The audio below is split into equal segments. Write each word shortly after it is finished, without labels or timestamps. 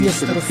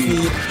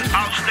Yesterday.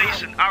 Our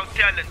station, our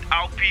talent,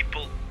 our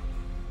people.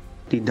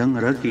 Tidang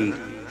Raki.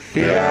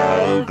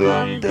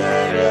 Welkom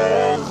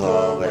terug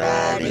op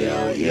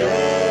Radio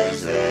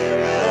Yesterday.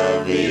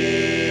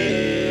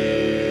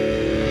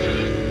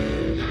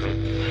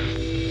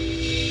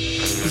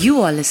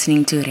 You are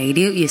listening to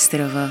Radio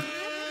Yesterday.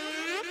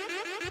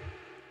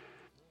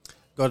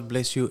 God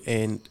bless you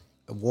and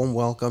a warm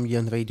welcome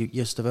here on Radio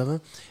Yesterday.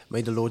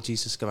 May the Lord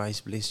Jesus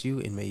Christ bless you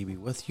and may He be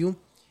with you.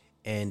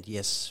 And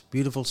yes,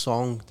 beautiful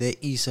song, there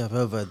is a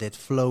river that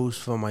flows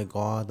from my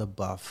God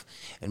above.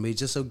 And we're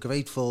just so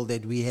grateful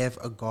that we have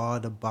a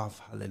God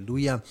above.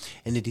 Hallelujah.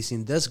 And it is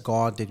in this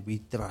God that we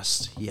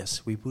trust.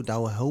 Yes, we put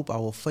our hope,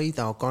 our faith,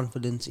 our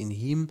confidence in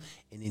Him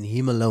and in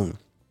Him alone.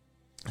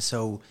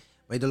 So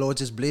may the Lord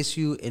just bless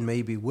you and may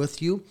He be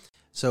with you.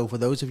 So for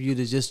those of you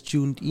that just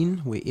tuned in,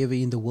 wherever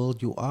in the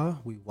world you are,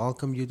 we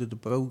welcome you to the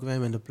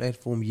program and the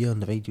platform here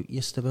on Radio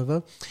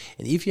Yesterday.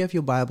 And if you have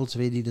your Bibles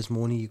ready this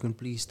morning, you can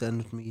please turn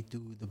with me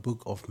to the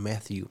book of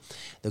Matthew,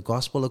 the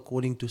Gospel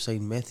according to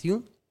St.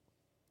 Matthew,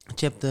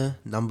 chapter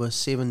number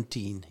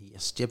 17.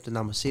 Yes, chapter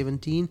number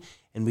 17,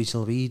 and we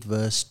shall read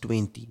verse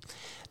 20.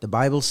 The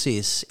Bible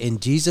says,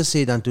 "And Jesus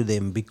said unto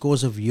them,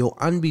 Because of your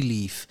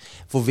unbelief,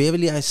 for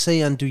verily I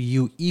say unto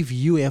you, if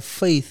you have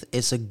faith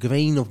as a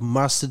grain of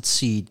mustard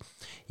seed,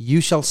 you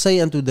shall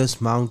say unto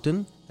this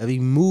mountain,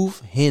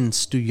 Remove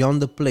hence to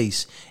yonder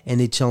place,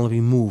 and it shall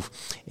remove,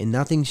 and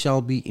nothing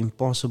shall be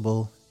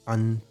impossible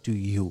unto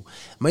you."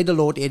 May the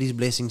Lord add His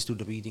blessings to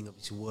the reading of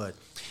His word.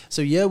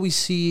 So here we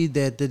see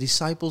that the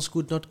disciples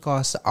could not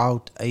cast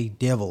out a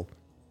devil.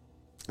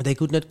 They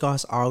could not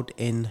cast out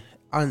an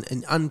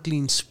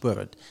unclean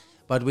spirit.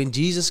 But when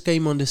Jesus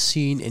came on the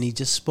scene and He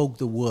just spoke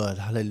the word,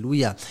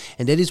 hallelujah.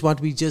 And that is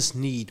what we just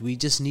need. We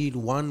just need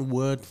one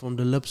word from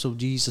the lips of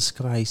Jesus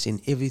Christ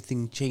and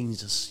everything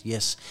changes.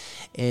 Yes.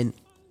 And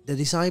the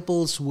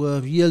disciples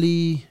were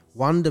really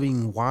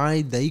wondering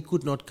why they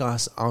could not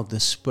cast out the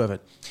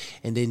spirit.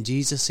 And then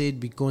Jesus said,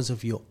 because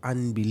of your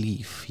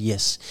unbelief.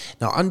 Yes.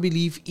 Now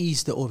unbelief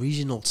is the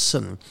original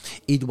sin.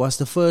 It was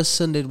the first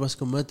sin that was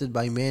committed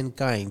by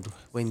mankind.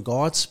 When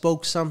God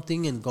spoke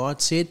something and God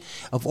said,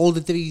 of all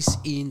the trees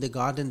in the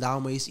garden thou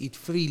mayest eat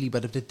freely,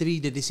 but of the tree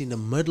that is in the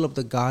middle of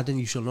the garden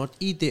you shall not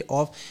eat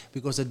thereof,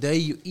 because the day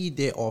you eat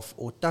thereof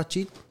or touch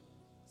it,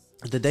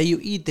 the day you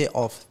eat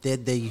thereof,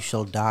 that day you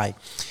shall die.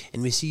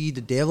 And we see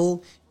the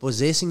devil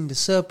possessing the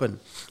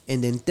serpent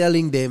and then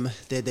telling them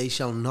that they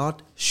shall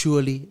not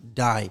surely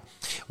die.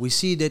 We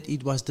see that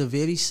it was the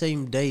very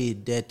same day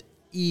that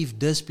Eve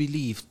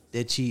disbelieved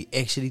that she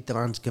actually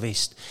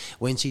transgressed.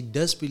 When she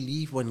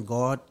disbelieved when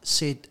God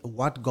said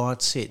what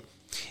God said.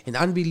 And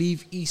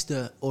unbelief is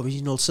the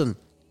original sin.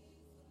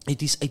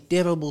 It is a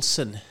terrible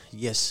sin,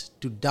 yes,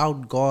 to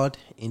doubt God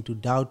and to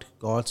doubt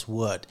God's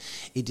word.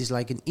 It is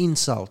like an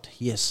insult,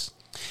 yes.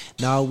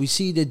 Now we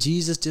see that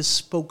Jesus just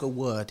spoke a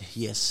word,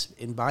 yes,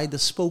 and by the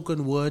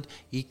spoken word,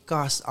 He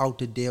cast out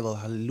the devil,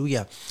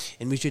 hallelujah.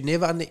 And we should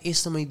never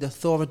underestimate the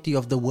authority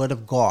of the word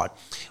of God.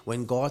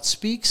 When God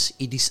speaks,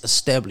 it is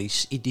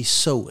established, it is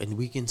so, and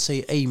we can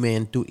say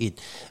amen to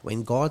it.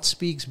 When God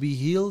speaks, be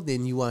healed,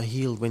 then you are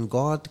healed. When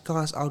God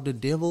casts out the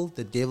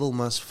devil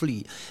must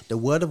flee. The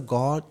word of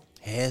God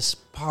has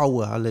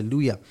power,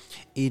 hallelujah.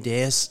 It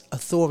has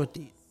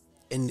authority,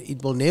 and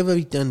it will never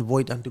return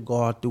void unto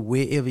God to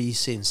wherever He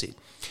sends it.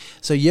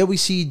 So here we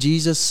see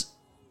Jesus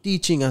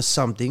teaching us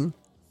something,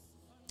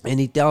 and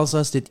He tells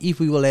us that if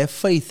we will have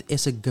faith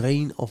as a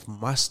grain of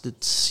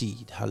mustard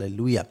seed,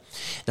 hallelujah.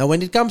 Now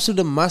when it comes to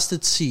the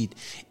mustard seed,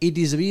 it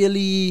is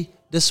really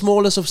the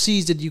smallest of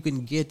seeds that you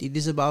can get. It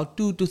is about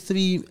 2 to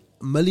 3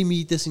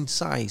 millimeters in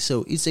size,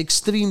 so it's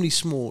extremely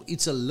small.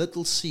 It's a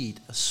little seed,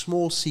 a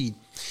small seed.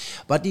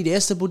 But it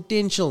has the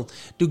potential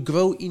to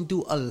grow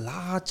into a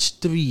large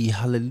tree.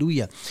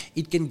 Hallelujah.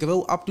 It can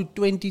grow up to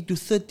 20 to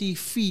 30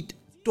 feet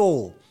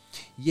tall.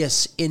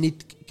 Yes, and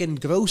it can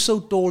grow so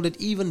tall that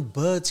even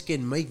birds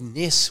can make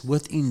nests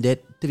within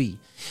that tree.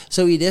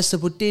 So it has the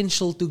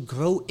potential to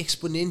grow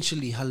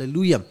exponentially.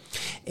 Hallelujah.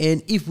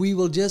 And if we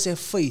will just have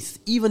faith,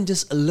 even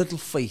just a little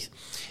faith.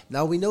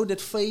 Now we know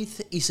that faith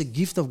is a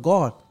gift of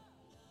God.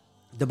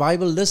 The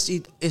Bible lists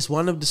it as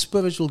one of the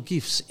spiritual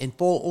gifts, and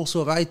Paul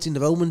also writes in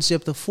Romans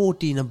chapter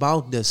 14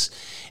 about this,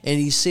 and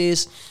he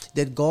says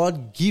that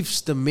God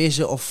gives the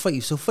measure of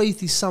faith. So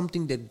faith is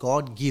something that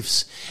God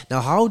gives.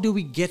 Now how do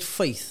we get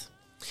faith?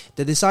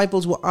 The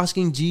disciples were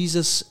asking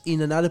Jesus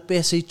in another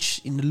passage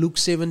in Luke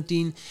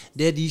 17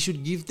 that He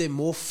should give them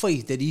more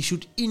faith, that He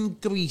should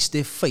increase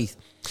their faith.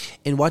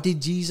 And what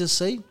did Jesus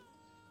say?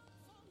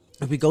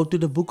 If we go to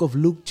the book of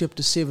Luke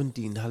chapter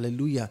 17,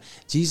 hallelujah,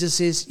 Jesus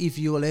says, if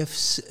you will have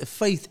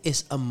faith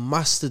as a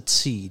mustard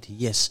seed,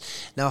 yes.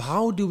 Now,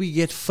 how do we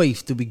get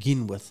faith to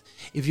begin with?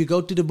 If you go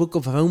to the book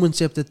of Romans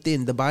chapter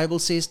 10, the Bible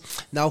says,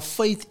 now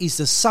faith is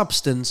the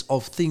substance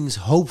of things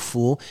hoped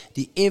for,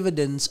 the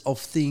evidence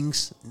of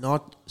things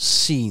not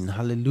seen,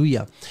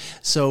 hallelujah.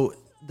 So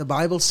the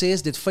Bible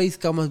says that faith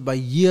cometh by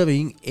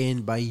hearing,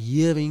 and by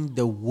hearing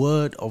the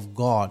word of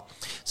God.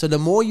 So the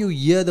more you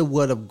hear the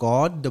word of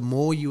God, the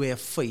more you have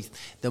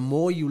faith. The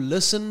more you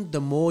listen, the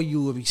more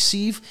you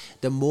receive,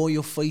 the more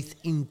your faith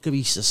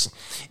increases.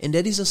 And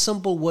that is a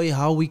simple way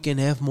how we can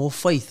have more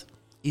faith,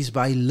 is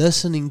by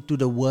listening to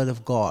the word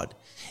of God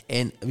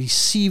and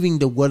receiving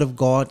the word of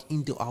God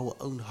into our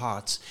own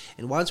hearts.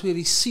 And once we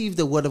receive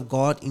the word of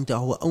God into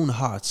our own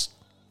hearts,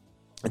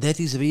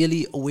 that is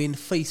really when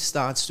faith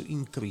starts to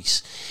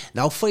increase.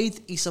 Now,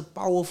 faith is a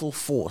powerful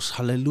force.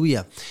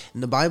 Hallelujah.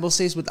 And the Bible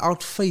says,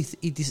 without faith,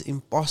 it is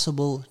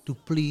impossible to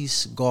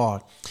please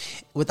God.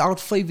 Without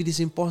faith, it is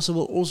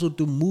impossible also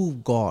to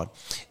move God.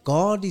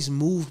 God is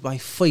moved by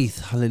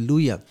faith.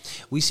 Hallelujah.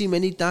 We see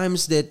many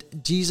times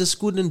that Jesus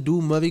couldn't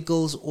do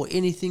miracles or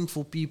anything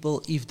for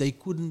people if they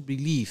couldn't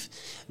believe.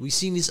 We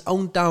see in his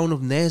own town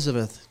of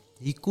Nazareth,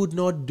 he could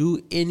not do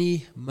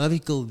any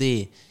miracle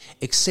there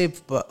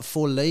except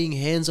for laying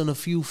hands on a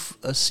few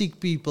sick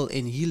people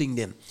and healing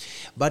them.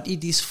 But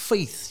it is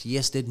faith,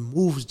 yes, that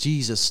moves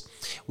Jesus.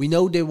 We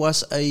know there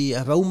was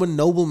a Roman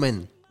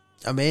nobleman,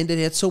 a man that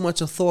had so much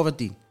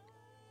authority.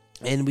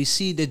 And we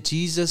see that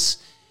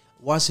Jesus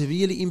was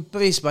really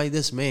impressed by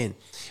this man,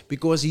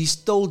 because he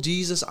told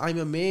Jesus, I'm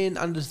a man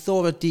under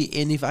authority,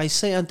 and if I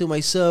say unto my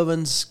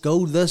servants,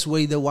 go this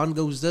way, the one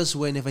goes this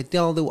way, and if I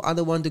tell the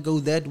other one to go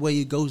that way,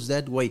 he goes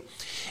that way.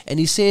 And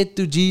he said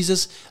to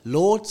Jesus,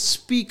 Lord,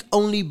 speak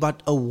only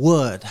but a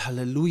word.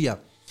 Hallelujah.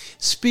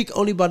 Speak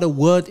only but a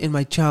word, and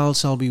my child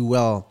shall be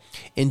well.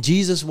 And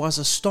Jesus was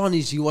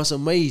astonished, he was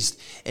amazed,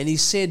 and he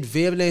said,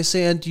 verily I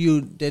say unto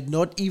you, that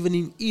not even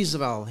in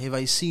Israel have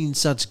I seen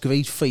such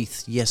great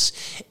faith. Yes,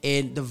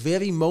 and the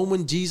very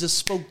moment Jesus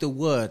spoke the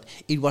word,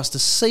 it was the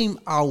same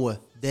hour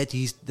that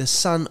the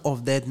son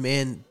of that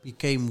man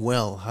became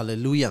well.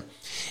 Hallelujah.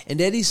 And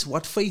that is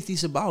what faith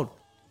is about.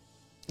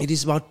 It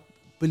is about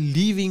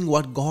believing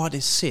what God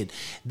has said.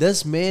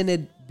 This man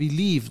had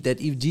believed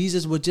that if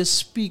Jesus would just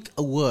speak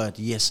a word,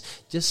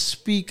 yes, just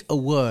speak a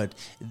word,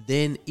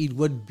 then it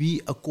would be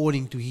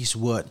according to his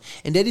word.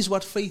 And that is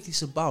what faith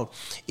is about.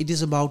 It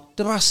is about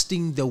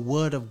trusting the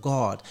word of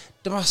God,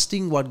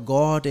 trusting what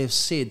God has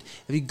said,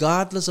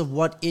 regardless of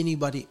what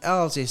anybody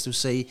else has to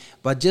say,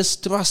 but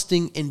just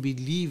trusting and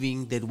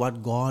believing that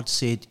what God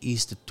said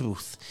is the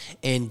truth.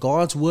 And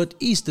God's word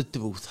is the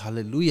truth.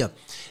 Hallelujah.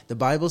 The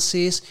Bible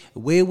says,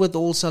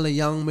 wherewithal shall a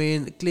young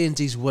man cleanse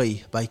his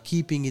way? By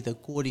keeping it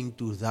according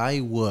to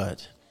thy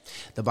word.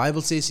 The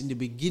Bible says, in the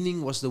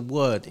beginning was the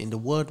Word, and the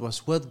Word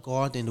was with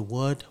God, and the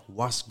Word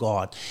was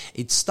God.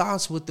 It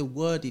starts with the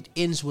Word, it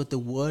ends with the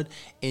Word,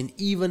 and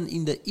even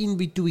in the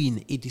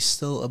in-between, it is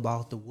still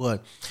about the Word.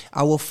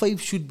 Our faith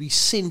should be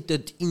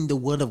centered in the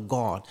Word of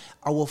God.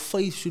 Our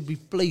faith should be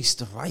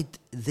placed right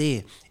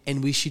there,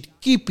 and we should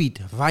keep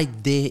it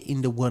right there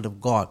in the Word of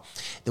God.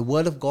 The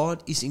Word of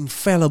God is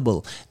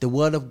infallible. The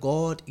Word of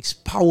God is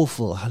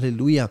powerful.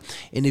 Hallelujah.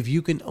 And if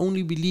you can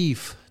only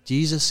believe,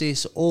 Jesus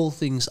says all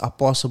things are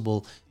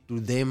possible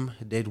to them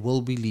that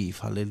will believe.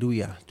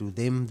 Hallelujah. To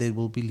them that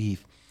will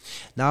believe.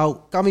 Now,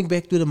 coming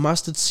back to the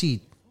mustard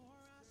seed,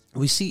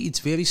 we see it's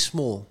very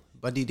small,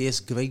 but it has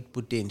great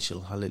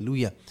potential.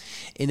 Hallelujah.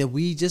 And if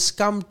we just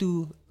come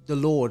to the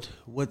Lord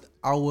with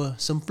our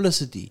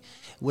simplicity,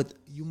 with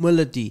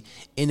humility,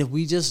 and if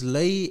we just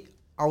lay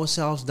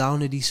ourselves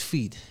down at his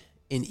feet,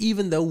 and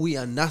even though we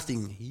are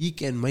nothing, he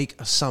can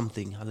make us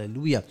something.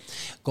 Hallelujah.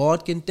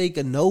 God can take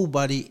a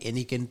nobody and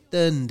he can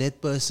turn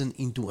that person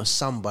into a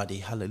somebody.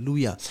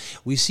 Hallelujah.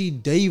 We see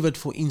David,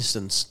 for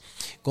instance.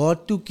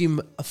 God took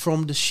him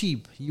from the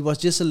sheep. He was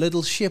just a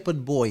little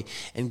shepherd boy,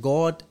 and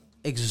God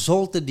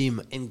exalted him,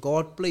 and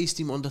God placed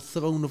him on the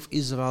throne of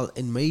Israel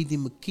and made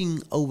him a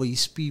king over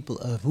his people,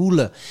 a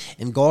ruler,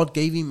 and God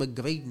gave him a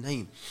great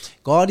name.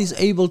 God is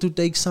able to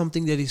take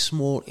something that is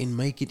small and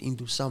make it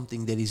into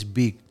something that is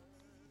big.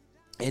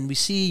 And we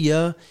see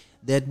here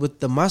that with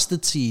the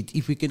mustard seed,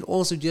 if we can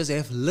also just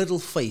have little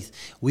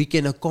faith, we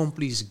can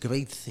accomplish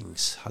great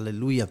things.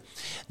 Hallelujah.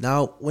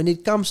 Now, when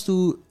it comes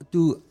to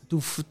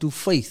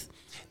faith,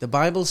 the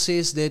Bible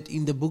says that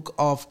in the book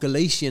of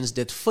Galatians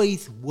that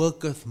faith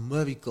worketh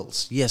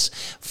miracles. Yes,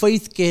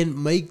 faith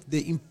can make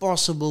the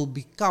impossible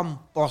become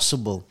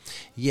possible.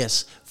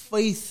 Yes,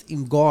 faith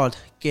in God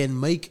can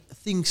make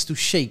things to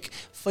shake.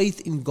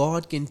 Faith in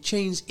God can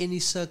change any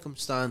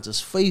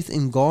circumstances. Faith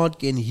in God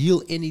can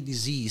heal any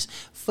disease.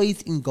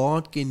 Faith in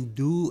God can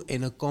do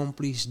and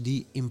accomplish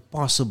the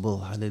impossible.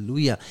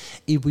 Hallelujah.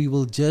 If we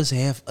will just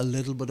have a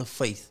little bit of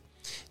faith.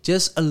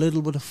 Just a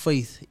little bit of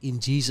faith in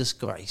Jesus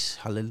Christ.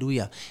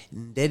 Hallelujah.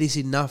 And that is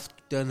enough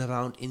to turn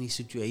around any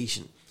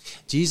situation.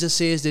 Jesus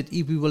says that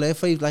if we will have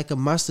faith like a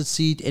mustard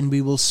seed, and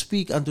we will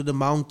speak unto the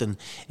mountain,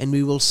 and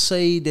we will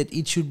say that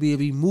it should be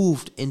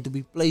removed and to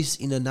be placed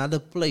in another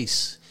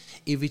place,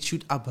 if it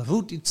should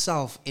uproot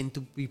itself and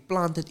to be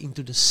planted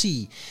into the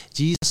sea,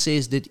 Jesus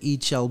says that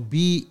it shall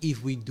be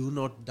if we do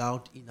not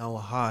doubt in our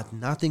heart.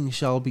 Nothing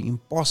shall be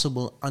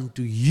impossible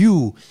unto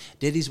you.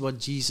 That is what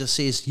Jesus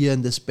says here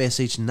in this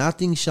passage.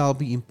 Nothing shall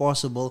be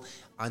impossible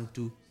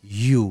unto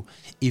you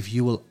if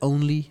you will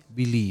only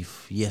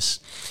believe. Yes,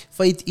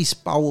 faith is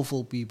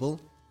powerful,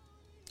 people.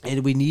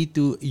 And we need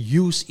to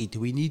use it.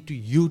 We need to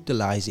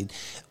utilize it.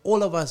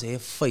 All of us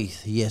have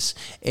faith, yes.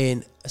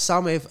 And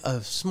some have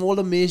a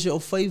smaller measure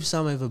of faith.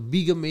 Some have a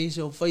bigger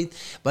measure of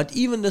faith. But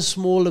even the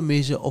smaller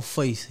measure of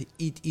faith,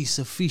 it is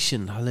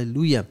sufficient.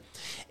 Hallelujah.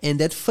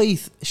 And that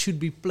faith should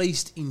be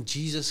placed in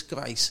Jesus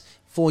Christ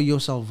for your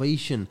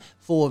salvation,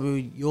 for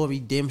your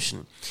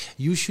redemption.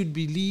 You should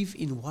believe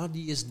in what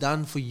He has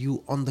done for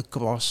you on the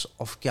cross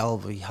of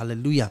Calvary.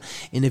 Hallelujah.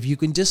 And if you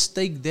can just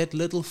take that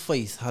little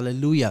faith,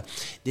 hallelujah,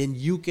 then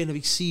you can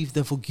receive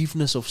the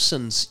forgiveness of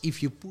sins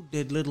if you put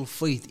that little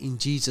faith in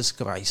Jesus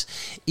Christ.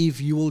 If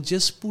you will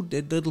just put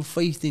that little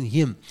faith in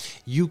Him,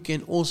 you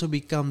can also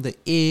become the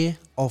heir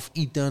of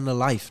eternal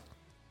life.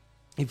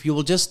 If you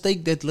will just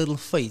take that little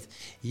faith,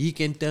 He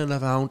can turn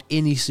around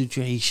any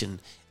situation.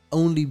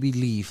 Only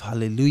believe,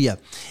 hallelujah.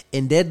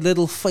 And that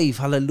little faith,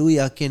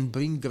 hallelujah, can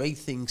bring great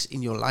things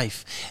in your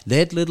life.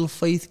 That little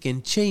faith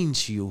can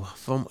change you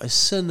from a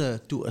sinner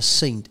to a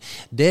saint.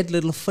 That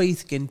little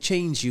faith can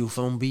change you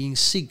from being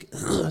sick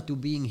to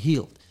being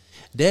healed.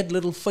 That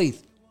little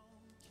faith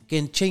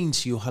can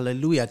change you,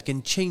 hallelujah. It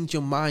can change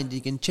your mind,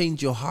 it can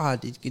change your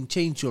heart, it can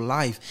change your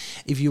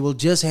life if you will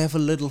just have a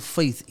little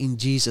faith in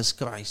Jesus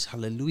Christ,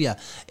 hallelujah.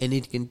 And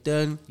it can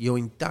turn your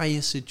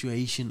entire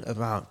situation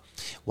around.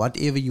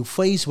 Whatever you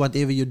face,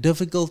 whatever your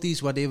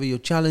difficulties, whatever your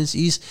challenge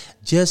is,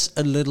 just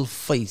a little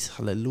faith,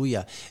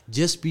 hallelujah.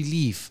 Just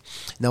believe.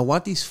 Now,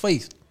 what is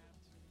faith?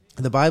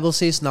 The Bible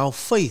says, now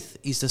faith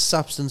is the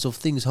substance of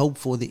things hoped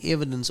for, the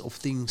evidence of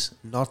things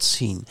not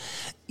seen.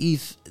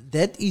 If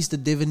that is the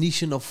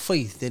definition of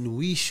faith, then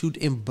we should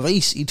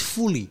embrace it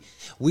fully.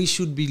 We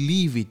should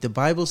believe it. The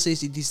Bible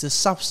says it is the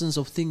substance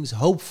of things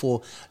hoped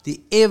for,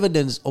 the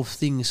evidence of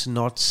things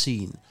not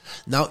seen.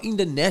 Now, in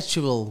the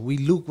natural, we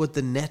look with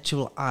the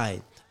natural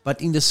eye. But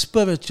in the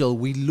spiritual,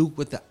 we look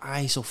with the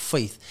eyes of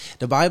faith.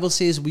 The Bible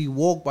says we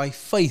walk by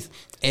faith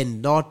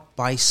and not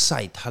by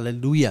sight.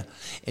 Hallelujah.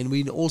 And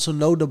we also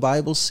know the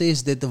Bible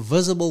says that the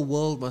visible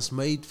world was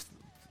made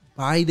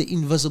by the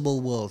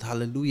invisible world.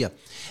 Hallelujah.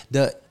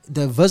 The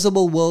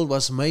visible world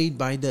was made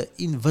by the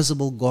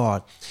invisible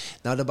God.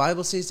 Now the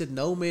Bible says that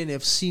no man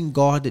have seen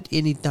God at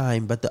any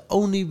time, but the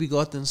only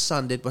begotten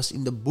Son that was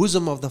in the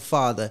bosom of the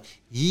Father,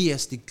 He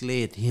has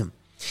declared Him.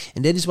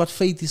 And that is what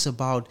faith is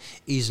about,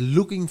 is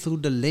looking through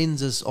the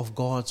lenses of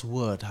God's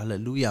Word.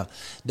 Hallelujah.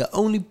 The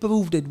only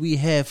proof that we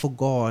have for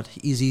God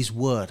is His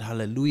Word.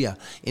 Hallelujah.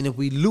 And if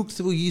we look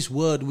through His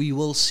Word, we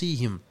will see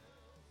Him.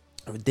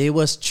 There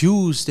was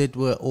Jews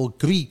or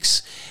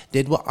Greeks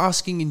that were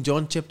asking in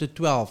John chapter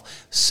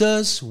 12,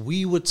 sirs,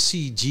 we would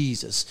see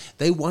Jesus.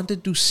 They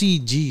wanted to see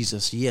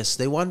Jesus. Yes,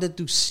 they wanted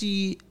to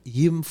see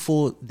Him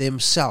for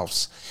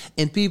themselves.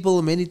 And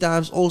people many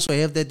times also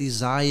have that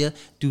desire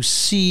to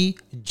see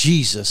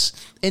Jesus.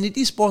 And it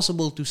is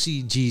possible to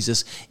see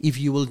Jesus if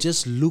you will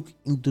just look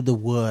into the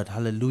Word.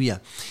 Hallelujah.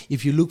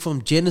 If you look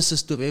from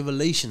Genesis to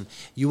Revelation,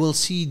 you will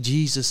see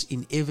Jesus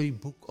in every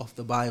book of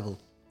the Bible.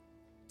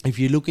 If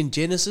you look in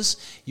Genesis,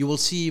 you will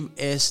see Him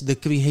as the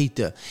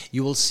Creator.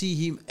 You will see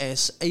Him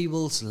as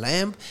Abel's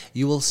lamb.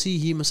 You will see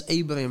Him as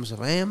Abraham's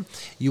ram.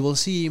 You will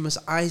see Him as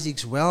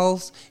Isaac's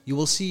wealth. You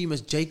will see Him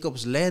as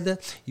Jacob's ladder.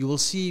 You will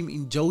see Him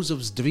in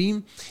Joseph's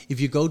dream.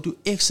 If you go to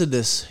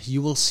Exodus,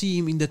 you will see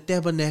Him in the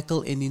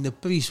tabernacle and in the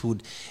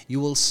priesthood. You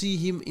will see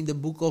Him in the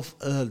book of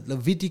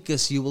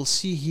Leviticus. You will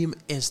see Him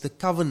as the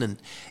covenant.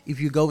 If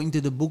you go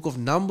into the book of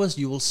Numbers,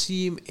 you will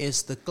see Him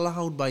as the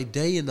cloud by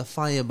day and the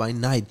fire by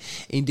night.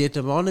 In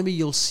Deuteronomy,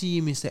 you'll see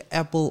Him as the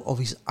apple of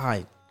His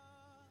eye.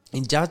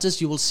 In Judges,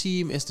 you will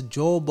see Him as the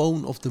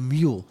jawbone of the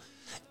mule.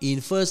 In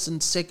 1st and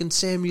 2nd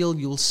Samuel,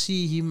 you'll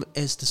see Him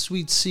as the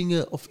sweet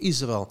singer of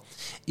Israel.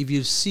 If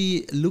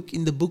you look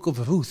in the book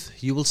of Ruth,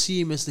 you will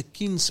see Him as the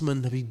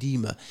kinsman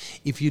redeemer.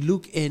 If you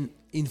look in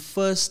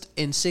 1st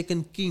and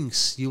 2nd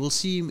Kings, you will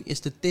see Him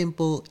as the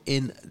temple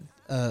in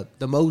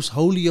the most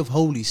holy of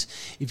holies.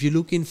 If you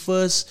look in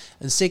 1st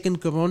and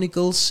 2nd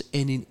Chronicles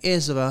and in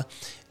Ezra,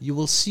 you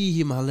will see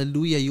Him,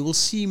 hallelujah. You will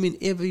see Him in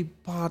every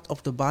part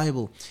of the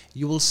Bible.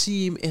 You will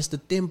see Him as the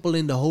temple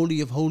in the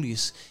Holy of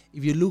Holies.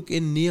 If you look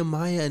in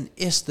Nehemiah and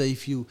Esther,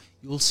 you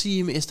will see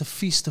Him as the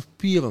Feast of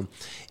Purim.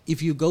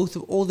 If you go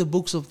through all the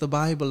books of the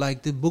Bible,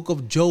 like the book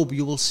of Job,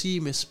 you will see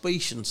Him as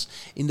patience.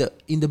 In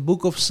the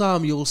book of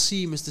Psalm, you will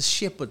see Him as the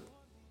shepherd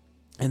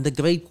and the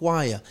great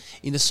choir.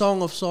 In the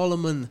Song of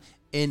Solomon,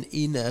 and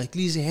in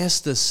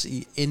Ecclesiastes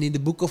and in the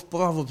book of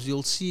Proverbs,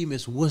 you'll see Him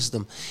as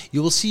wisdom.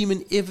 You will see Him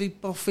in every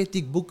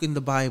prophetic book in the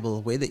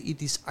Bible, whether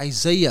it is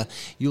Isaiah,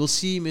 you will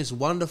see Him as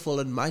wonderful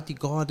and mighty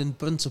God and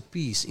Prince of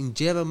Peace. In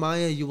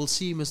Jeremiah, you will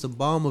see Him as the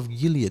balm of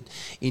Gilead.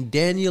 In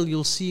Daniel,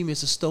 you'll see Him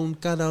as a stone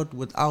cut out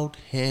without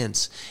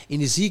hands.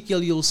 In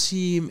Ezekiel, you'll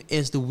see Him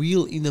as the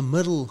wheel in the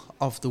middle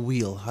of the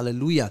wheel.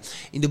 Hallelujah.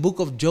 In the book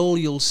of Joel,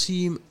 you'll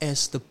see Him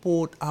as the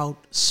poured out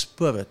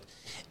Spirit.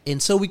 And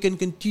so we can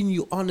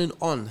continue on and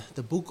on.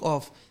 The book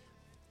of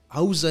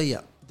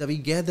Hosea, the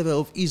regatherer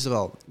of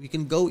Israel. We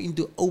can go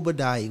into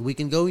Obadiah. We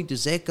can go into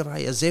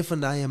Zechariah,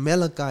 Zephaniah,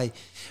 Malachi.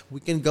 We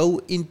can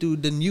go into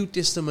the New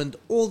Testament,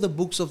 all the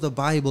books of the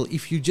Bible.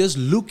 If you just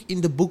look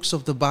in the books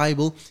of the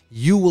Bible,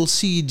 you will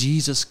see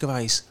Jesus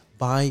Christ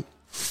by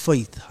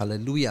faith.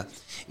 Hallelujah.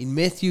 In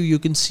Matthew, you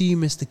can see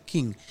him as the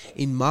King.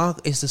 In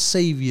Mark, as the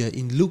Savior.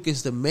 In Luke,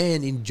 as the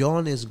man. In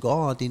John, as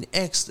God. In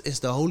Acts, as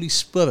the Holy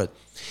Spirit.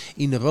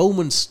 In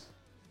Romans,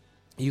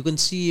 you can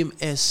see him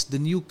as the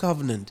new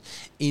covenant.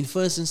 In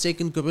 1st and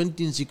 2nd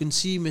Corinthians, you can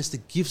see him as the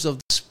gifts of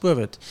the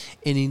Spirit.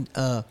 And in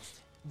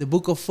the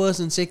book of 1st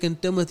and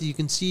 2nd Timothy, you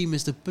can see him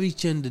as the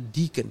preacher and the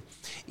deacon.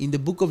 In the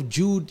book of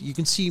Jude, you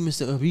can see him as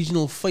the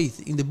original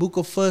faith. In the book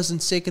of 1st and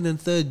 2nd and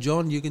 3rd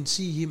John, you can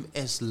see him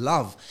as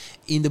love.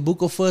 In the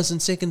book of 1st and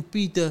 2nd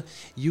Peter,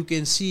 you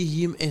can see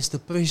him as the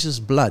precious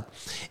blood.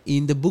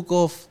 In the book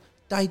of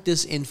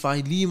Titus and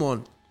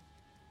Philemon,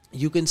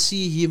 you can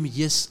see him,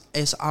 yes,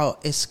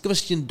 as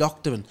Christian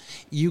doctrine.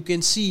 You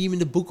can see him in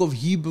the book of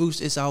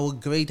Hebrews as our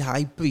great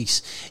high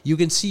priest. You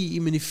can see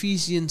him in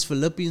Ephesians,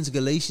 Philippians,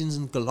 Galatians,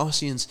 and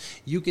Colossians.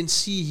 You can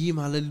see him,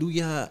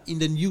 hallelujah, in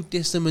the New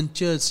Testament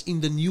church, in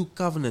the New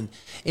Covenant.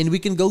 And we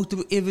can go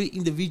through every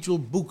individual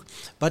book.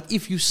 But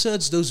if you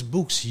search those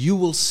books, you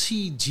will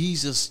see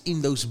Jesus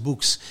in those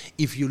books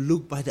if you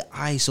look by the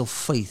eyes of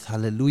faith.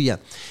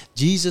 Hallelujah.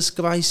 Jesus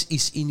Christ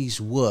is in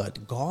his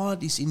word.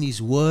 God is in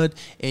his word,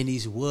 and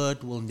his word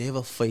will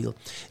never fail.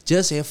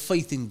 Just have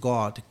faith in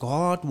God.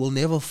 God will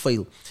never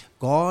fail.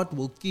 God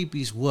will keep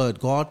his word.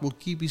 God will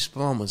keep his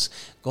promise.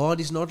 God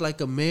is not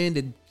like a man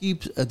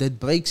that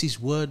breaks his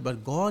word,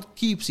 but God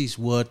keeps his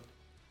word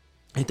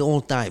at all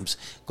times.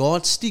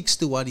 God sticks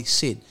to what he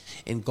said,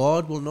 and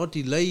God will not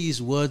delay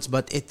his words,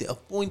 but at the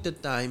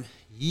appointed time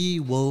he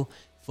will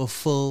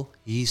fulfill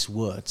his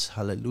words.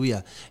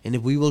 Hallelujah. And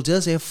if we will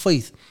just have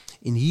faith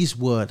in his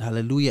word,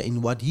 hallelujah,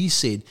 in what he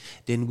said,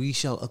 then we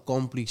shall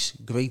accomplish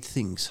great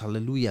things,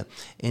 hallelujah,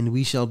 and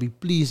we shall be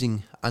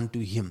pleasing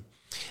unto him.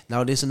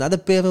 Now there's another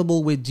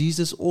parable where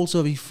Jesus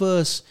also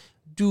refers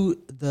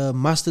to the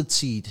mustard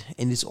seed,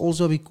 and it's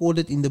also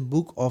recorded in the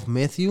book of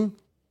Matthew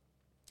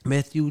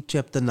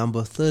chapter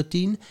number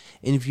 13,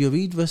 and if you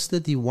read verse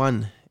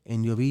 31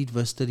 and you read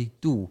verse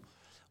 32,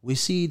 we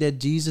see that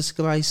Jesus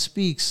Christ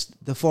speaks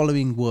the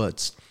following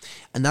words.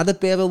 Another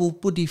parable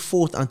put he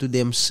forth unto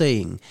them,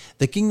 saying,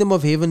 The kingdom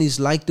of heaven is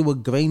like to a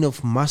grain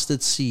of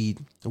mustard seed,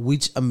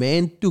 which a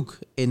man took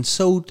and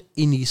sowed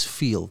in his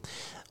field,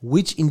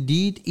 which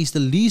indeed is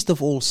the least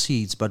of all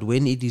seeds, but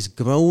when it is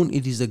grown,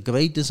 it is the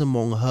greatest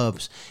among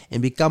herbs,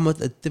 and becometh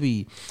a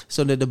tree,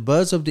 so that the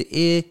birds of the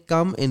air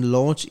come and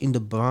lodge in the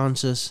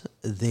branches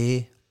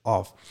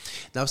thereof.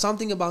 Now,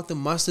 something about the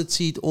mustard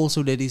seed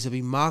also that is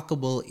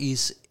remarkable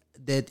is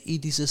that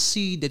it is a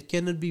seed that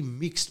cannot be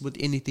mixed with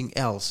anything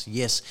else.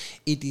 Yes,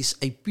 it is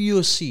a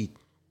pure seed.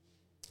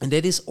 And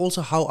that is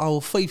also how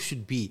our faith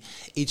should be.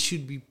 It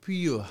should be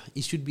pure.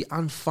 It should be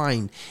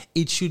unfeigned.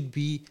 It should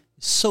be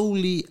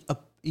solely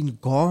in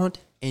God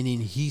and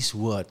in his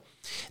word.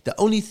 The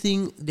only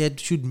thing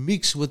that should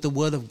mix with the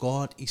word of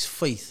God is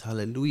faith.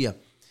 Hallelujah.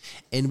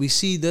 And we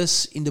see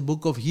this in the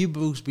book of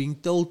Hebrews being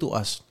told to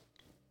us.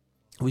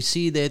 We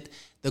see that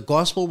the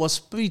gospel was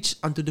preached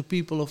unto the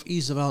people of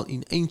Israel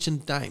in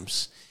ancient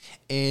times.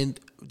 And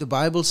the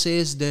Bible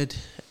says that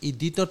it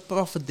did not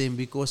profit them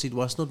because it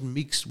was not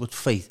mixed with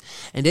faith.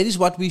 And that is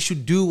what we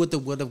should do with the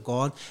word of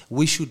God.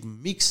 We should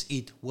mix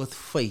it with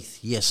faith.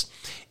 Yes.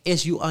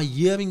 As you are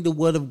hearing the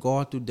word of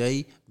God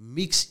today,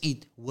 mix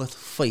it with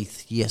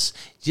faith. Yes.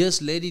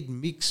 Just let it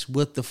mix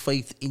with the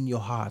faith in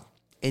your heart,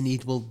 and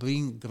it will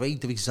bring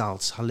great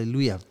results.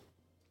 Hallelujah.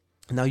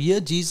 Now here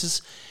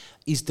Jesus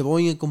is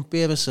drawing a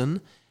comparison,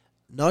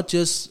 not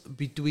just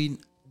between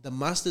the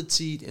mustard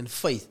seed and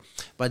faith,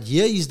 but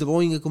here he's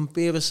drawing a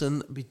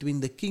comparison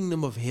between the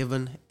kingdom of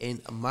heaven and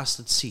a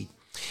mustard seed.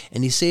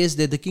 And he says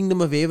that the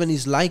kingdom of heaven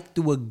is like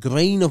to a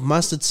grain of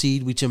mustard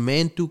seed which a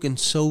man took and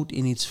sowed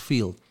in its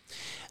field.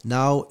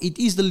 Now, it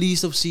is the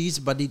least of seeds,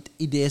 but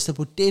it has the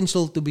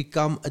potential to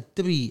become a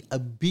tree, a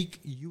big,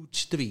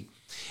 huge tree.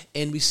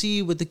 And we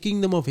see with the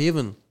kingdom of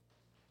heaven,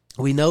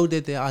 we know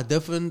that there are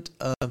different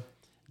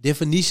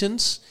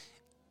definitions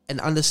and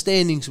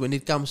understandings when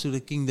it comes to the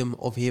kingdom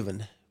of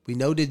heaven. We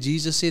know that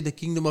Jesus said the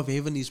kingdom of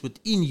heaven is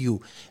within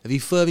you,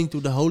 referring to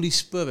the Holy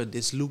Spirit.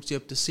 That's Luke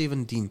chapter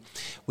 17.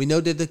 We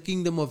know that the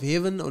kingdom of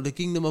heaven or the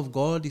kingdom of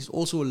God is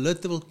also a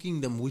literal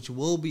kingdom which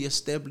will be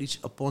established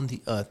upon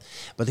the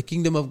earth. But the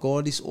kingdom of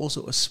God is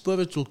also a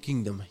spiritual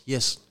kingdom.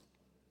 Yes,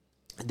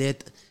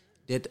 that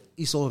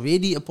is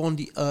already upon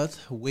the earth,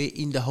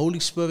 wherein the Holy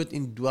Spirit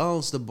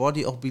indwells the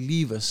body of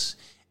believers,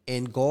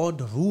 and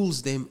God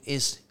rules them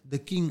as the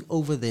king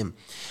over them.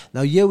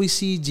 Now here we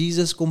see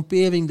Jesus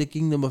comparing the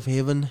kingdom of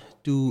heaven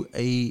to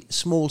a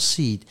small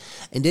seed.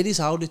 And that is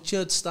how the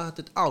church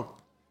started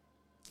out.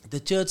 The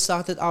church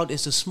started out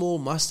as a small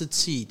mustard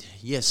seed.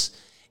 Yes,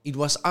 it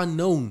was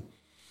unknown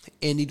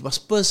and it was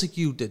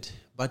persecuted.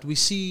 But we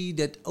see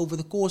that over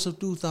the course of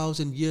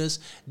 2,000 years,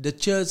 the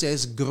church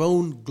has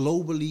grown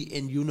globally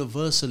and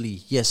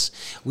universally. Yes,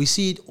 we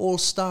see it all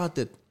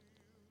started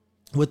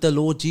with the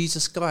Lord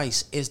Jesus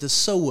Christ as the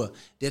sower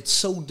that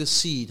sowed the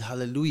seed.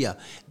 Hallelujah.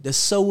 The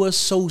sower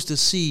sows the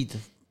seed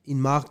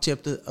in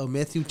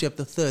Matthew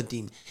chapter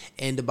 13.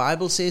 And the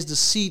Bible says the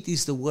seed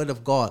is the word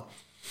of God.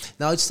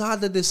 Now it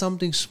started as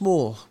something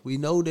small. We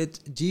know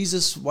that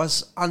Jesus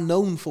was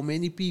unknown for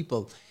many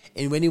people.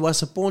 And when he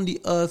was upon the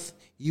earth,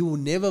 he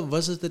never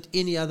visited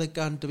any other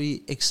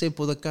country except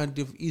for the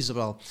country of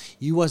Israel.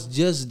 He was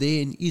just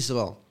there in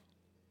Israel.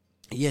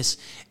 Yes,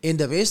 and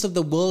the rest of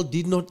the world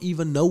did not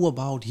even know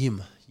about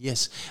him.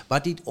 Yes,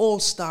 but it all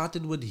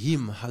started with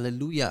him.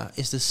 Hallelujah.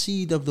 It's the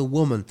seed of the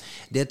woman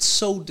that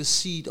sowed the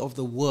seed of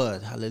the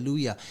word.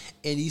 Hallelujah.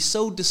 And he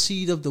sowed the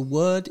seed of the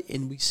word,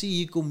 and we see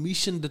he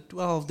commissioned the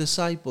 12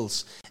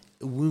 disciples,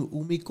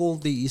 whom he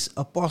called these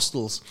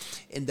apostles,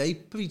 and they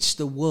preached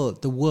the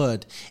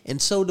word. And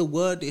so the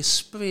word is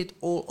spread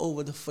all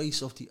over the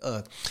face of the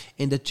earth.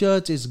 And the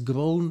church has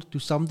grown to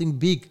something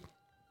big.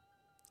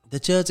 The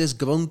church has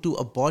grown to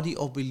a body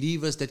of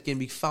believers that can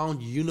be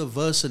found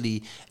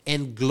universally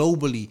and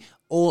globally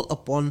all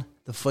upon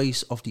the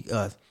face of the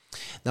earth.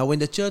 Now, when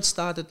the church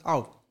started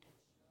out,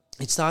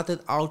 it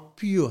started out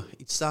pure.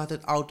 It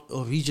started out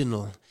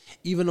original.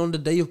 Even on the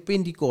day of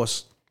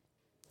Pentecost,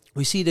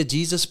 we see that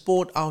Jesus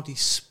poured out his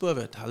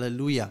Spirit.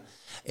 Hallelujah.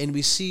 And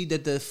we see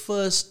that the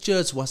first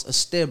church was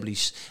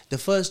established. The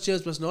first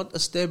church was not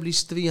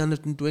established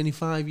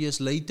 325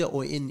 years later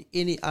or in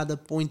any other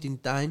point in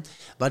time,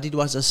 but it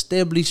was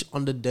established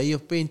on the day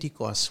of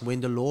Pentecost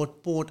when the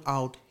Lord poured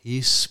out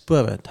his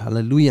Spirit.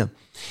 Hallelujah.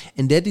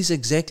 And that is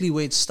exactly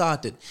where it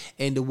started.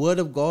 And the word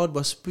of God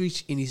was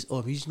preached in its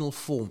original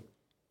form.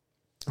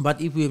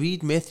 But if we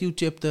read Matthew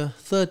chapter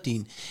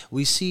 13,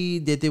 we see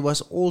that there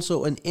was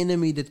also an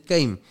enemy that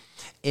came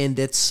and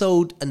that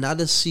sowed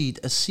another seed,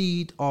 a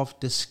seed of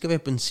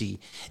discrepancy.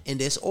 And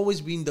there's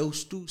always been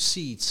those two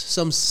seeds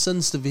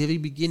since the very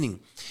beginning.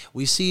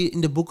 We see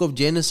in the book of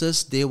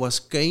Genesis, there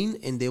was Cain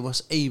and there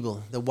was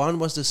Abel. The one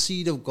was the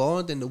seed of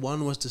God and the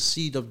one was the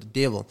seed of the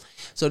devil.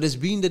 So there's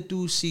been the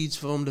two seeds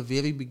from the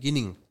very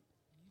beginning.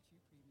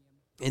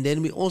 And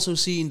then we also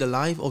see in the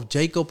life of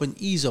Jacob and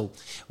Esau,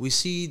 we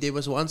see there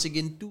was once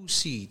again two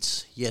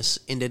seeds. Yes,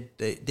 and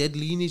that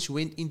lineage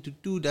went into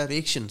two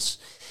directions.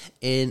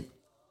 And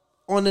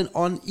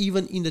on,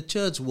 even in the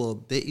church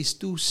world, there is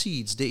two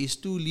seeds, there is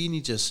two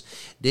lineages.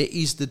 There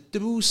is the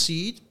true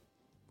seed,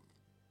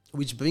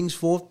 which brings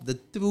forth the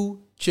true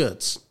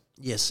church.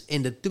 Yes,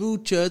 and the true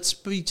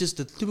church preaches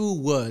the true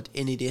word,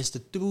 and it has the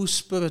true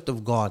Spirit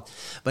of God.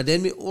 But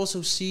then we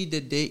also see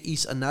that there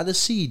is another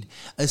seed,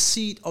 a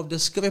seed of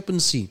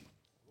discrepancy.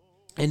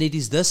 And it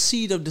is the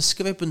seed of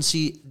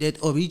discrepancy that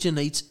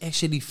originates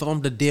actually from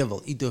the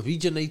devil. It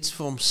originates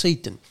from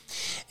Satan.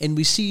 And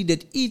we see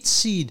that each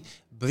seed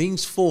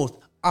brings forth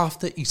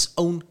after its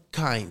own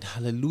kind.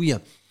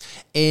 Hallelujah.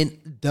 And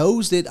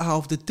those that are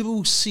of the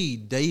true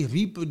seed, they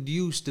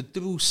reproduce the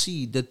true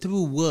seed, the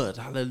true word.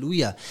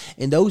 Hallelujah.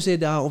 And those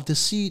that are of the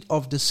seed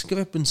of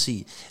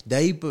discrepancy,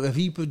 they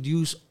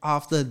reproduce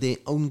after their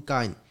own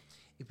kind.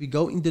 If we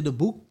go into the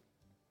book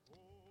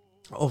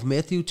of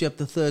Matthew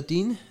chapter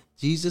 13,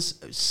 Jesus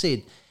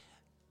said,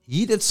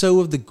 "He that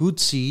soweth the good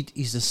seed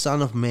is the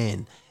Son of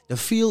Man. The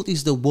field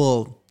is the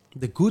world.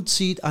 The good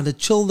seed are the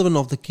children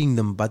of the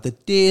kingdom, but the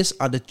tares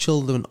are the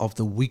children of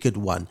the wicked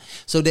one."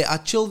 So there are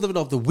children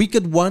of the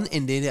wicked one,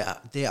 and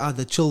they are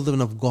the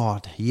children of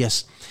God.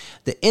 Yes.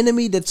 The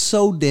enemy that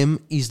sowed them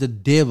is the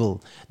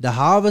devil. The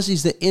harvest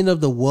is the end of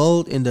the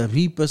world, and the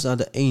reapers are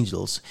the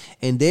angels.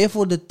 And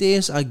therefore the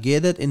tares are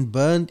gathered and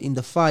burned in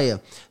the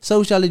fire.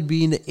 So shall it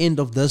be in the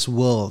end of this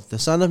world. The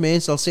Son of Man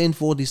shall send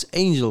forth his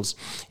angels,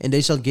 and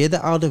they shall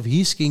gather out of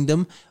his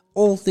kingdom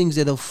all things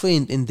that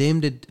offend and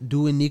them that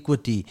do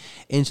iniquity,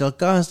 and shall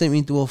cast them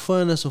into a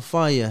furnace of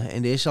fire,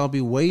 and there shall be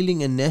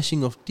wailing and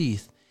gnashing of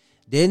teeth.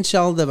 Then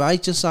shall the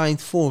righteous shine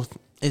forth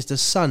as the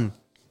sun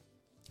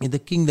in the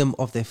kingdom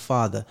of their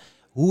Father.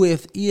 Who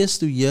hath ears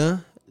to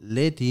hear,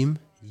 let him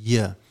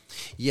hear.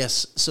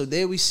 Yes, so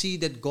there we see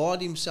that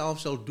God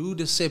himself shall do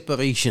the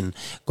separation.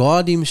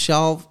 God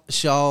himself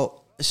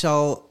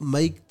shall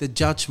make the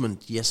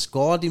judgment. Yes,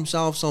 God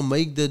himself shall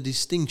make the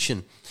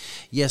distinction.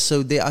 Yes,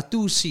 so there are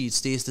two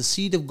seeds. There's the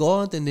seed of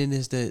God, and then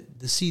there's the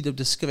seed of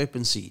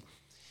discrepancy.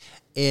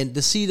 And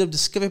the seed of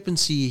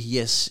discrepancy,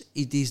 yes,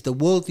 it is the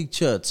worldly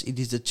church. It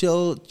is the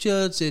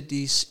church that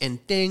is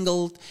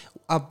entangled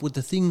up with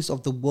the things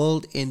of the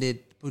world, and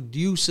it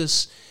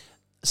produces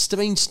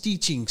strange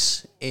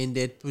teachings, and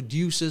that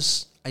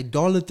produces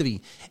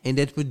idolatry, and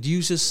that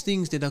produces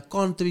things that are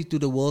contrary to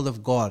the word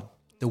of God,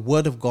 the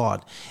word of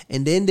God.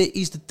 And then there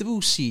is the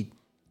true seed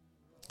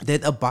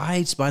that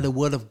abides by the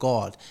word of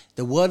God.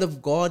 The word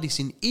of God is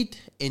in it,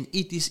 and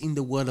it is in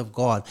the word of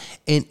God.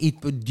 And it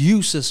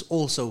produces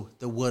also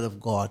the word of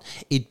God.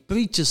 It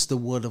preaches the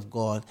word of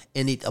God,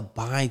 and it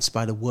abides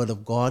by the word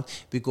of God,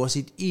 because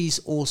it is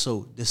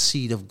also the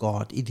seed of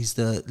God. It is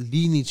the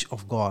lineage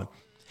of God.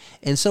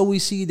 And so we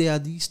see there are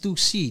these two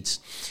seeds.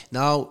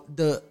 Now,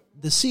 the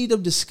seed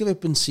of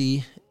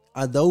discrepancy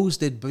are those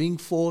that bring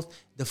forth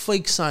the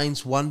fake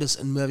signs, wonders,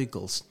 and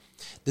miracles.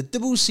 The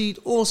true seed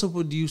also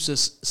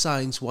produces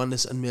signs,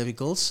 wonders, and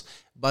miracles,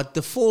 but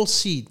the false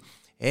seed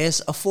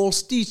has a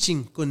false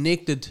teaching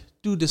connected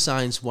to the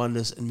signs,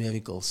 wonders, and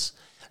miracles.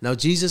 Now,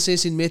 Jesus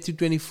says in Matthew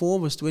 24,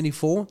 verse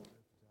 24,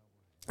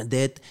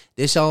 that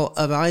there shall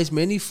arise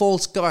many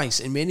false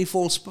Christs and many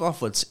false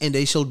prophets, and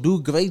they shall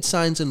do great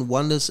signs and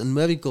wonders and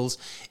miracles,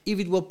 if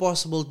it were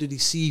possible to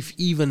deceive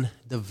even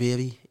the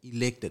very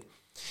elected.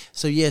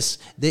 So yes,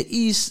 there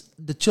is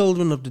the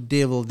children of the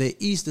devil, there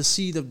is the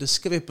seed of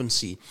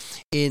discrepancy,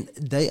 and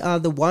they are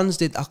the ones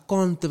that are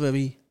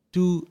contrary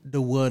to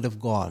the word of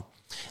God.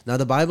 Now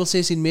the Bible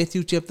says in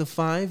Matthew chapter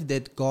 5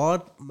 that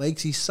God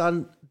makes his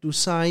sun to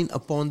shine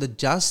upon the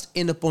just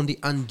and upon the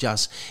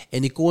unjust,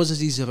 and he causes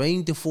his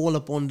rain to fall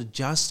upon the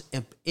just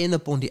and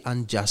upon the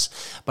unjust.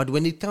 But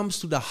when it comes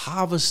to the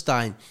harvest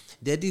time,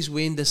 that is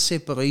when the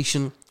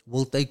separation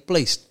will take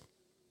place,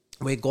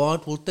 where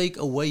God will take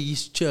away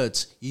his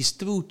church, his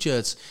true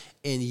church,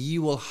 and he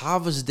will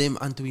harvest them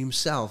unto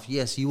himself.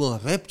 Yes, he will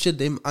rapture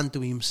them unto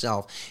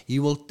himself. He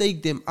will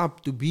take them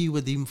up to be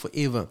with him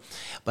forever.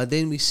 But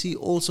then we see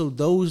also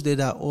those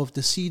that are of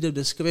the seed of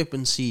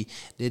discrepancy,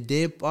 that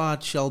their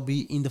part shall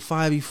be in the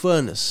fiery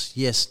furnace.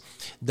 Yes,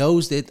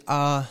 those that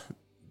are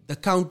the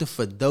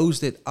counterfeit, those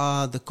that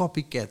are the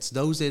copycats,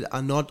 those that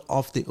are not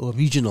of the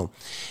original.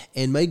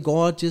 And may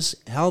God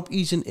just help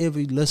each and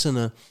every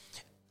listener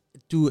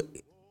to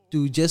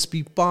just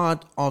be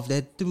part of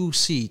that true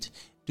seed,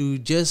 to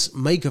just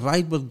make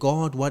right with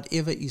God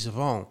whatever is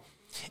wrong,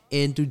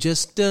 and to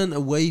just turn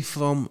away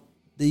from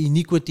the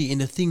iniquity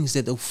and the things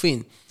that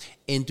offend,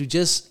 and to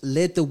just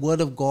let the word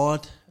of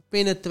God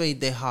penetrate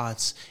their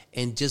hearts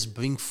and just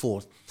bring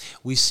forth.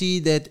 We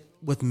see that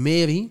with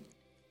Mary,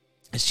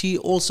 she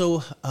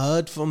also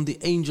heard from the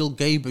angel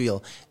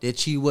Gabriel that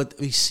she would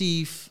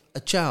receive a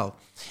child.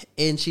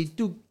 And she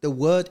took the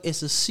word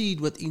as a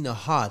seed within her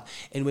heart.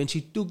 And when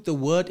she took the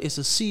word as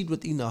a seed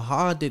within her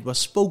heart that was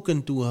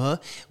spoken to her,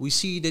 we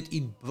see that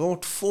it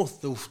brought forth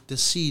the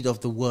seed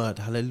of the word.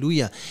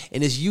 Hallelujah.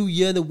 And as you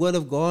hear the word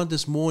of God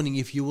this morning,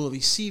 if you will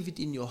receive it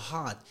in your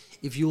heart,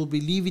 if you will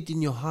believe it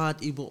in your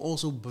heart, it will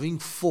also bring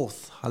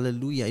forth,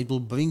 hallelujah, it will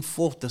bring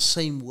forth the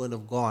same word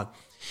of God.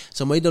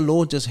 So may the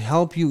Lord just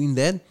help you in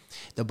that.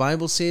 The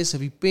Bible says,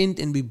 repent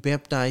and be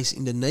baptized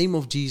in the name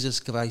of Jesus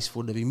Christ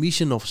for the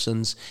remission of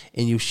sins,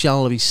 and you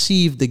shall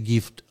receive the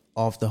gift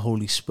of the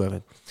Holy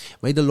Spirit.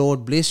 May the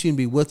Lord bless you and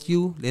be with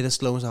you. Let us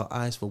close our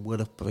eyes for a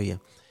word of prayer.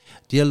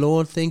 Dear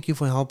Lord, thank you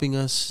for helping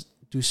us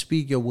to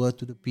speak your word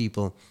to the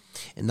people.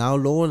 And now,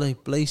 Lord, I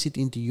place it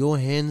into your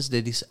hands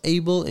that is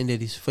able and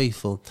that is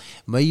faithful.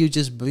 May you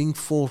just bring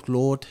forth,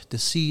 Lord, the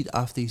seed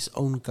after his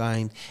own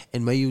kind,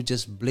 and may you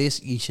just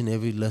bless each and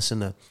every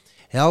listener.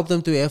 Help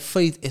them to have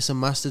faith as a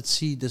mustard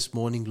seed this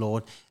morning,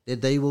 Lord,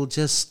 that they will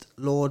just,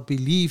 Lord,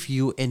 believe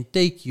you and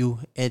take you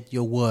at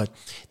your word,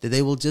 that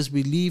they will just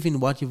believe in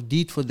what you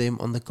did for them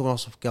on the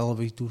cross of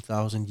Calvary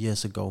 2,000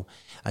 years ago.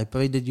 I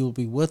pray that you'll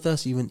be with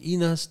us, even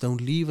in us. Don't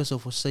leave us or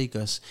forsake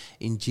us.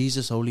 In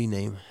Jesus' holy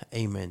name,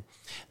 amen.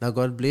 Now,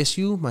 God bless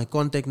you. My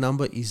contact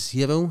number is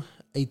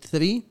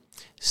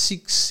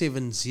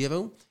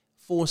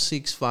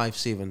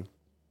 083-670-4657.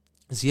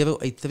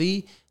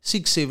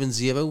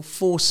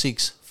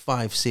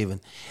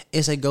 083-670-4657.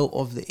 As I go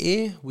off the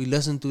air, we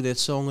listen to that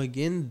song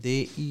again,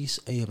 There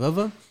Is a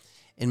River.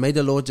 And may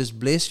the Lord just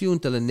bless you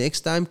until the next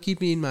time.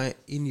 Keep me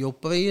in your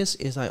prayers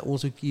as I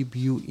also keep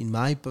you in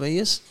my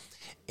prayers.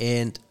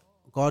 And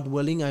God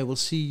willing, I will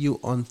see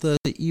you on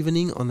Thursday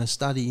evening on a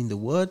study in the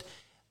Word.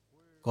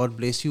 God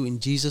bless you in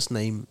Jesus'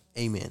 name.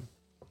 Amen.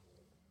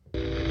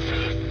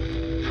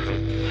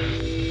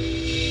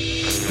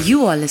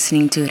 You are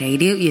listening to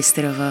Radio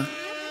Easterova.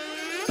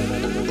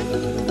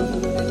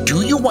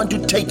 Do you want to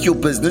take your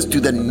business to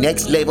the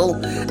next level?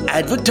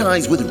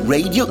 Advertise with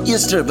Radio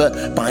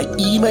Easterova by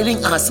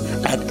emailing us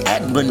at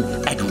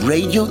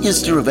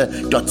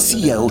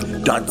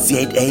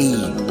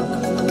admin@radioeasterova.co.za.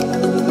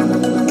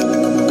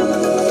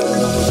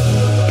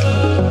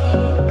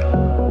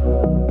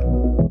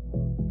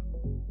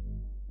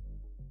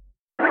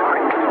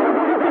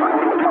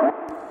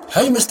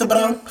 Hey Mr.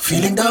 Brown,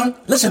 feeling down?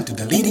 Listen to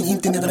the leading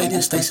internet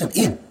radio station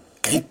in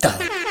Cape Town.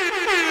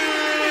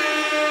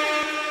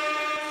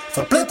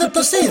 Verpletter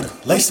plesier,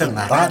 luister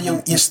naar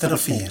Radio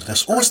Easterrivier.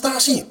 Dis ons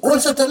stasie,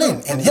 ons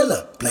talent en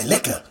julle bly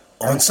lekker,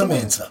 onze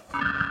mense.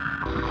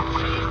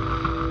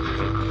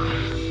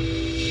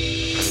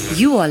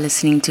 You are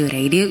listening to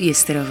Radio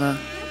Easterova.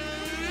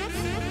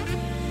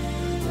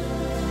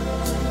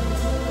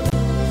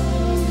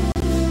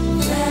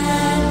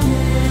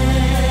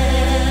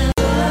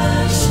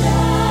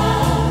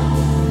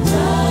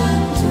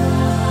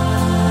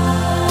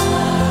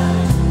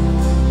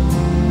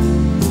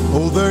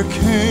 There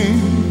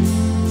came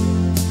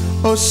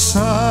a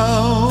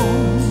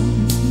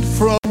sound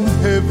from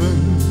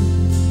heaven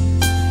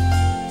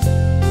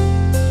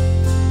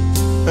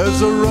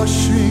as a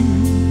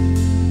rushing,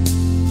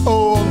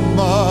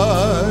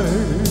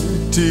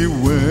 mighty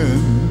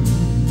wind.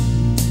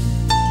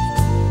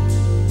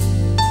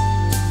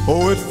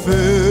 Oh, it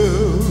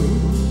filled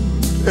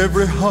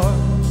every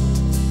heart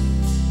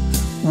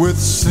with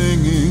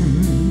singing,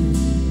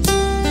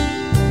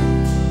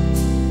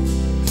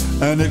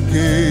 and it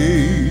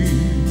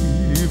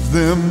gave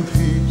them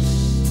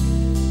peace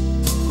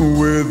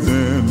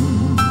within.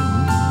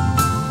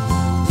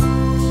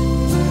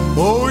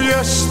 Oh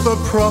yes, the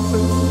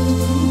prophet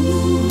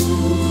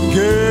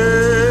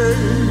gave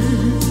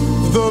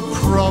the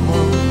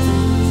promise,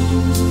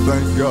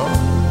 thank God.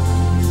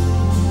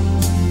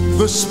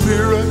 The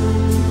Spirit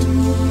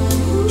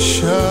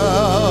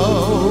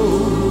shall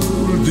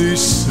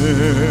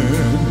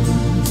descend,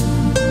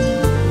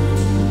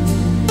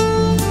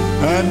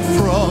 and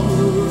from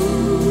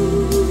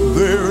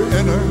their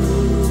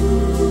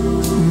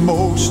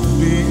innermost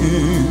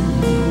being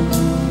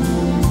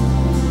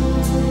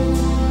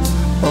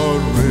a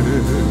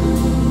river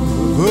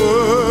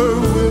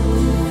with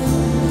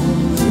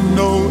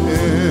no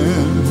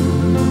end.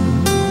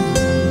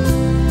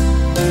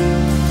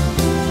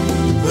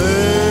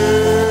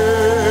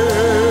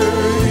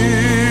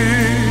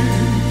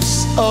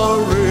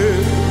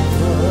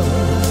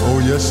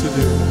 Yes, it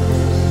is,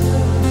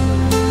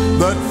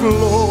 that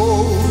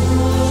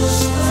flows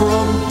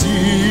from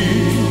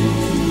deep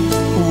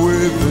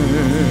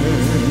within.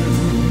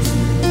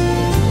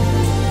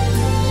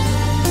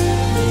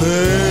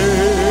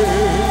 There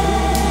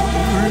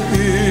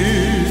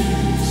is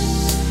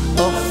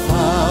a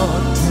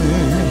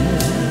fountain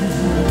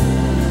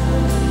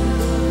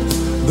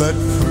that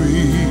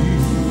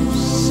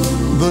frees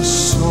the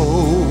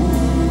soul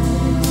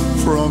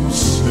from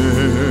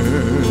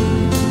sin.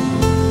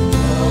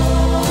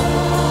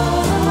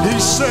 He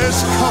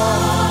says,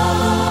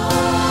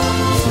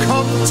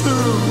 come to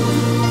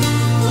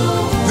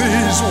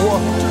these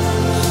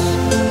waters.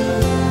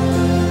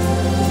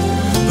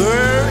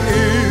 There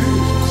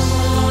is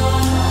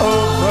a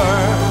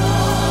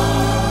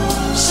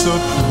vast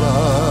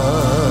supply.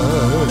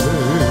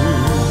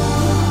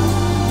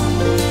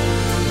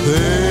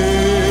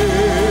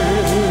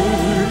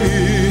 There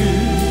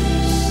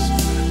is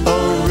a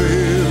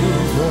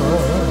river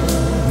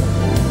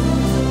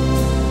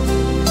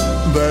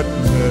that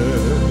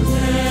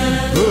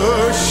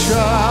never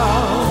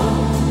shall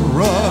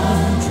run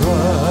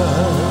dry.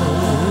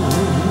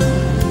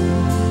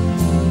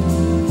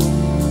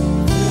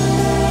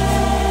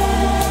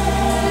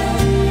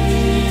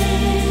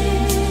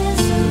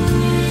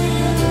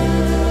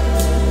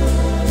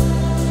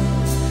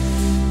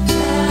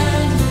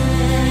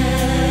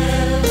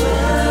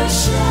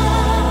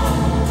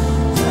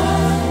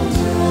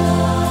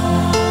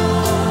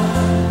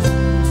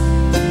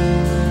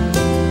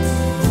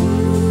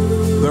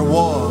 There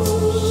was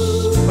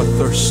a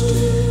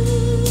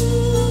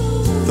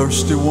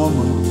thirsty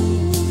woman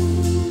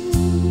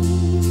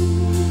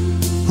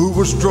who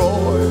was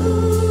drawing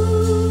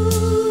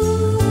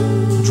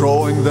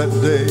that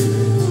day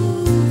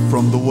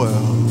from the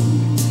well.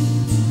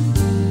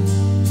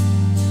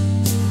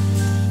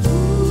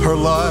 Her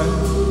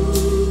life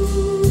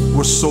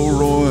was so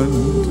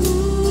ruined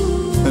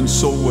and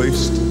so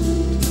wasted.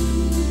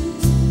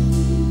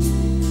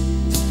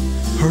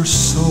 Her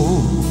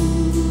soul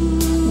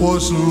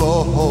was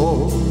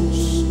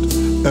lost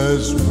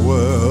as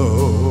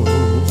well.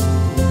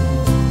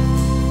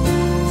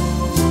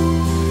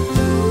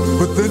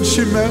 But then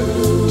she met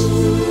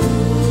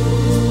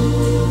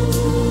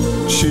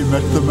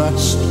the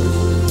Master,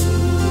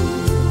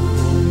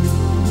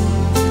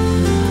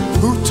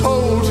 who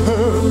told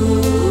her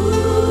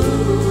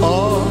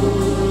of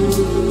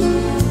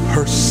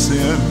her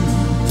sin.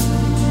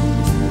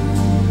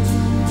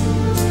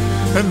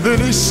 And then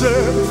he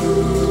said,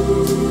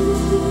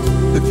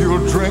 if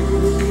you'll drink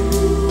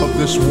of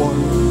this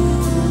water,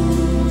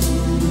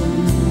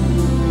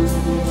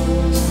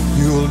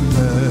 you'll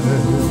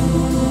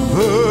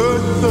never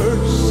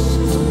thirst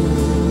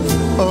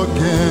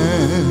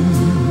again.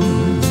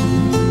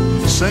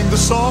 Sing the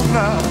song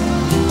now.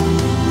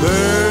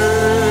 There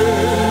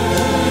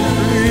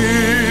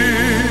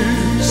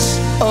is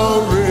a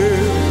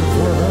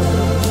river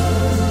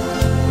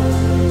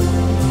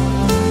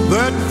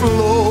that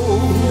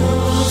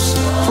flows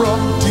from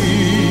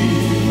deep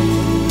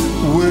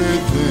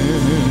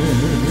within.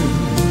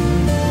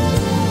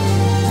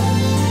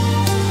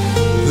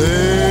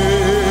 There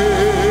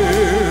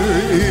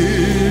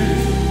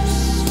is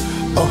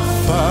a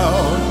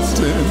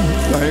fountain,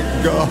 thank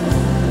God,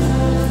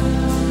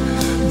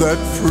 that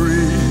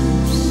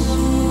frees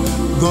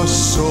the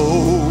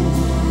soul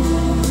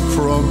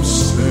from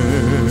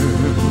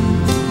sin.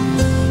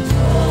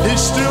 He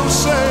still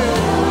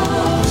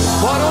says,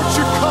 why don't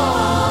you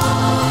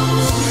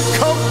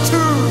come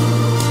to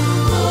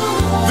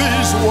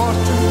these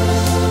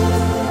waters.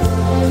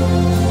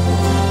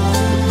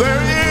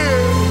 There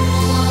is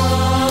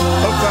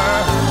a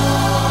vast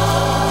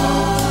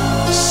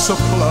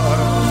supply.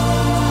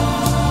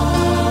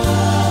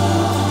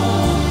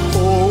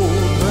 Oh,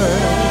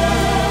 there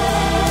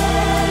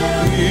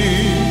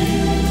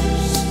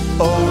is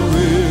a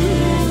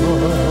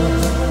river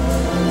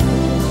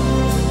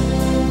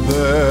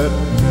that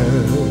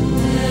never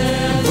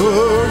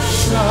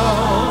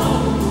shall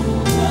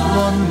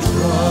run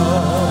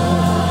dry.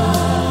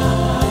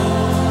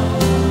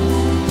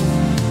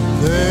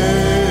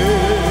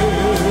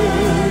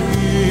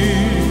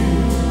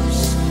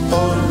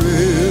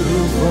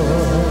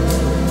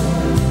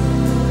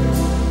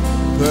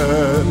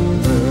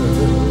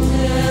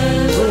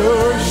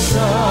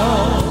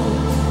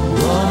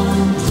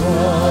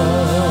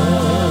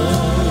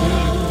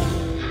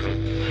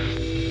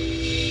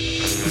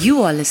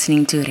 are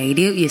listening to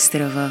Radio Easter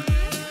River.